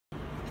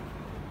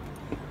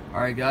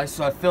Alright guys,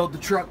 so I filled the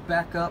truck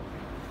back up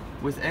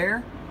with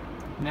air.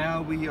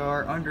 Now we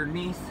are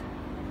underneath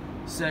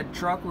said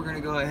truck. We're going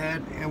to go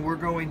ahead and we're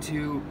going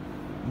to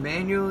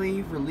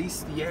manually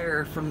release the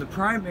air from the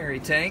primary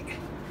tank.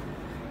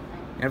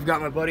 And I've got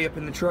my buddy up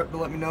in the truck to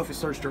let me know if it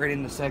starts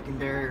draining the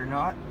secondary or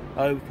not.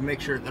 We can make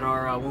sure that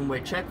our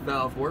one-way check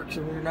valve works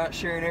and we're not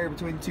sharing air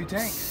between the two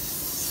tanks.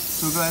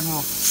 So we'll go ahead and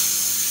we'll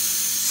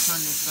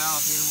turn this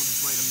valve here and we'll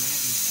just wait a minute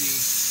and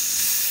see.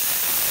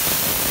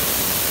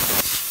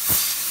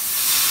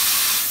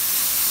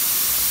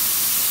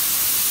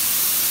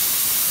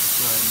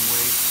 Go ahead and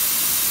wait.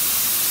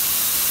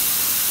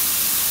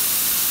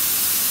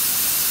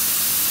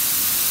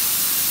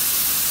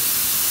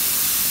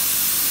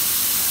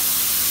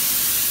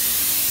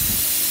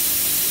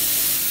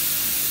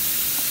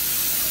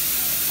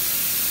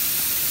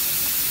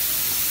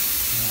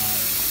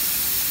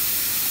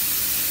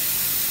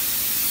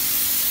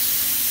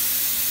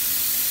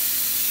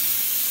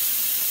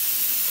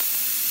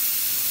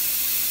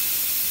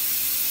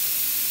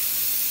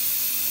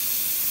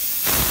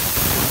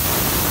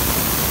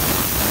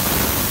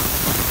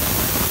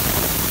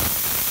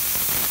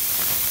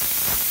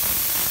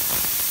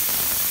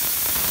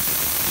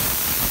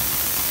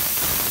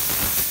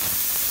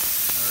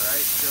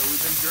 So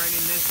we've been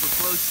draining this for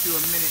close to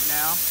a minute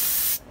now.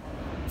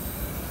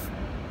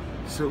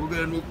 So we're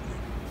gonna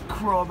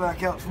crawl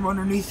back out from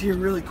underneath here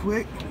really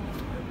quick.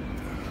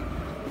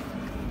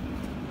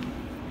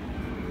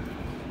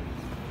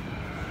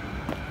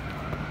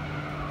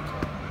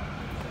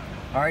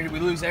 Alright, did we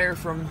lose air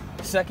from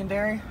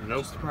secondary?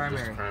 Nope, just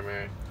primary. Just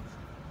primary.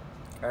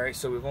 Alright,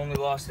 so we've only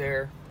lost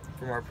air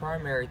from our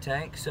primary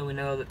tank, so we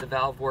know that the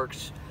valve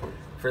works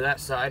for that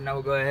side. Now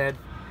we'll go ahead,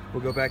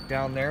 we'll go back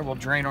down there, we'll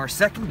drain our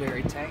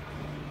secondary tank,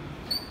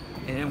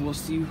 and we'll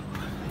see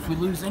if we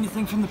lose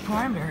anything from the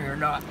primary or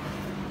not.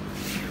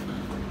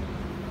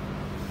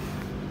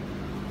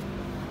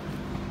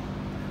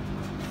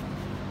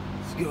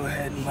 Let's go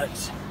ahead and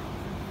let's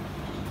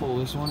pull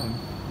this one in.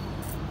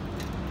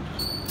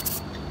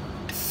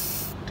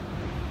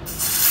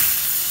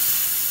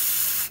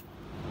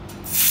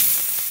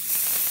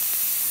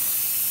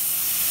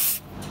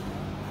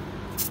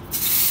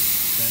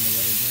 Time to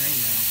let it drain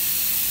now.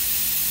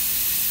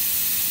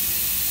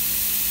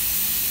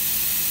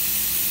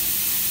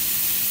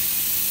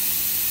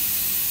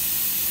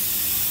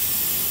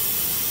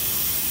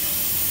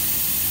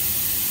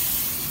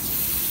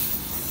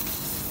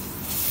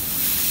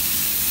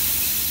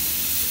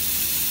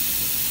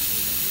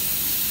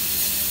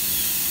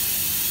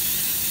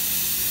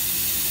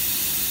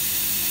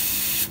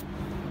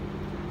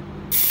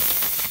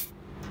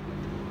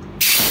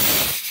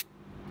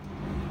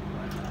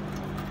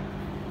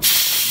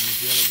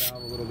 The other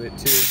valve a little bit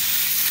too.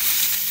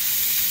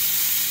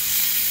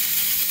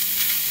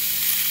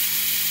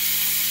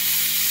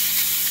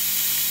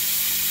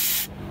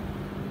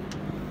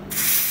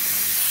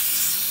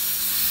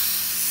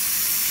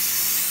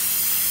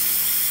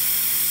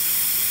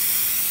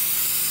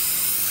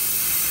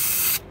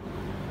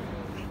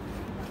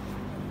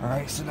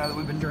 Alright, so now that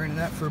we've been draining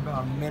that for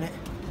about a minute,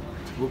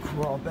 we'll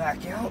crawl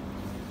back out.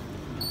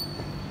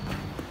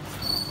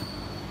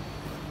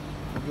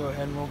 We'll go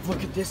ahead and we'll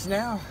look at this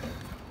now.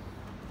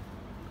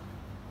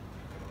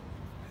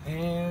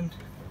 And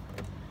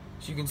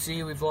as you can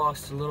see, we've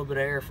lost a little bit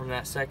of air from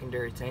that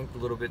secondary tank, the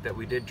little bit that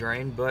we did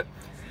drain, but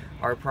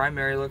our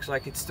primary looks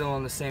like it's still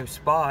in the same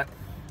spot.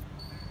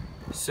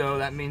 So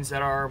that means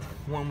that our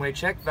one-way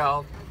check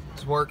valve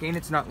is working.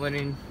 It's not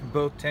letting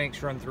both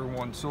tanks run through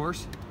one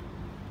source.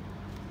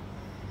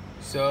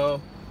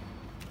 So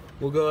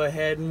we'll go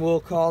ahead and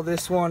we'll call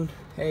this one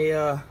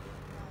a,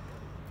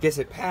 guess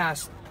it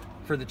passed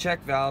for the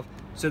check valve.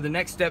 So the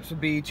next steps would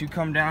be to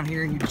come down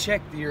here and you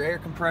check your air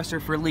compressor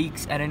for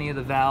leaks at any of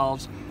the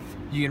valves.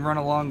 You can run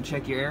along and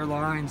check your air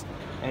lines,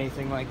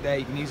 anything like that.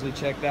 You can easily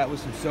check that with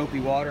some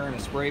soapy water and a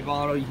spray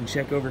bottle. You can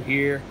check over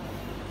here.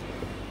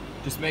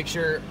 Just make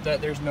sure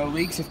that there's no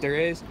leaks. If there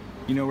is,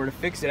 you know where to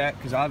fix it at,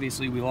 because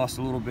obviously we lost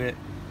a little bit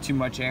too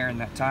much air in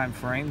that time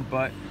frame.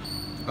 But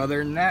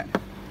other than that,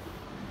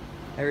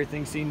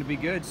 everything seemed to be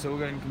good. So we're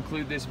going to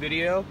conclude this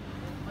video.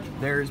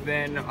 There's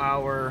been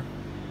our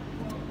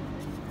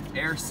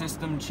air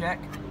system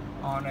check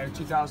on our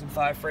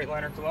 2005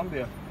 Freightliner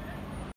Columbia.